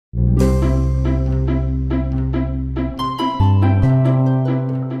Hi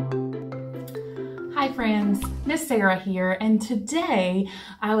friends, Miss Sarah here, and today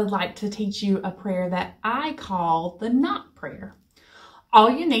I would like to teach you a prayer that I call the knot prayer. All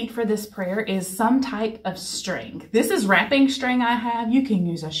you need for this prayer is some type of string. This is wrapping string I have. You can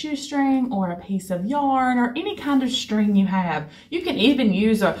use a shoestring or a piece of yarn or any kind of string you have. You can even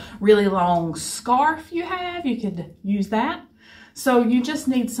use a really long scarf you have. You could use that. So you just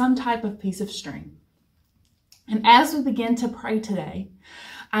need some type of piece of string. And as we begin to pray today,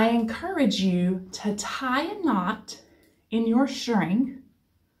 I encourage you to tie a knot in your string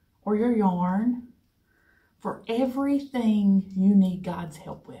or your yarn for everything you need God's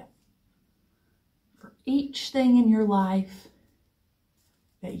help with. For each thing in your life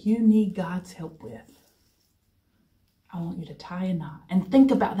that you need God's help with, I want you to tie a knot and think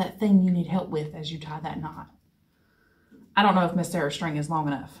about that thing you need help with as you tie that knot. I don't know if Miss Sarah's string is long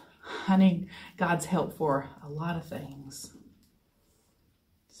enough. I need God's help for a lot of things.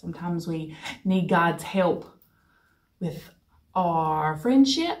 Sometimes we need God's help with our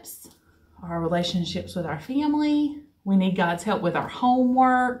friendships, our relationships with our family. We need God's help with our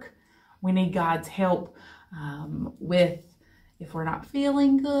homework. We need God's help with if we're not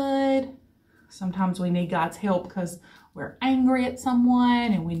feeling good. Sometimes we need God's help because we're angry at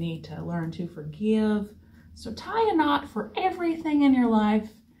someone and we need to learn to forgive. So tie a knot for everything in your life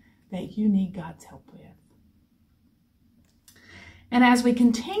that you need God's help with. And as we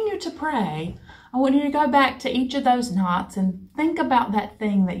continue to pray, I want you to go back to each of those knots and think about that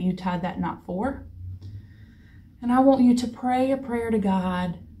thing that you tied that knot for. And I want you to pray a prayer to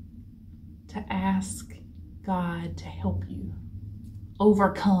God to ask God to help you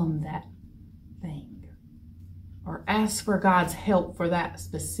overcome that thing, or ask for God's help for that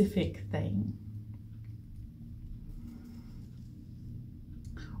specific thing.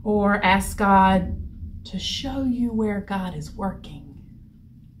 Or ask God to show you where God is working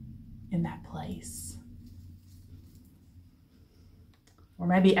in that place. Or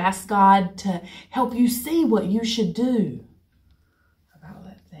maybe ask God to help you see what you should do about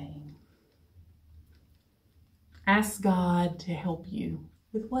that thing. Ask God to help you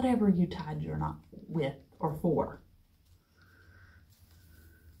with whatever you tied your knot with or for.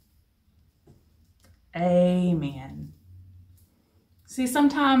 Amen. See,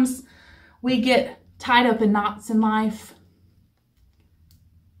 sometimes we get tied up in knots in life,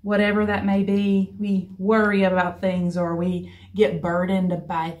 whatever that may be. We worry about things or we get burdened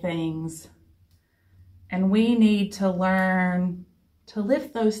by things. And we need to learn to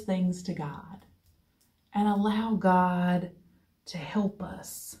lift those things to God and allow God to help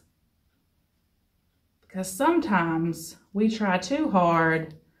us. Because sometimes we try too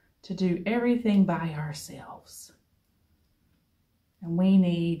hard to do everything by ourselves. And we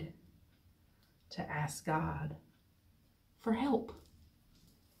need to ask God for help.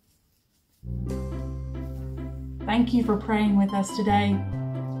 Thank you for praying with us today.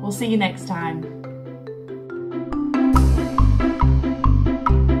 We'll see you next time.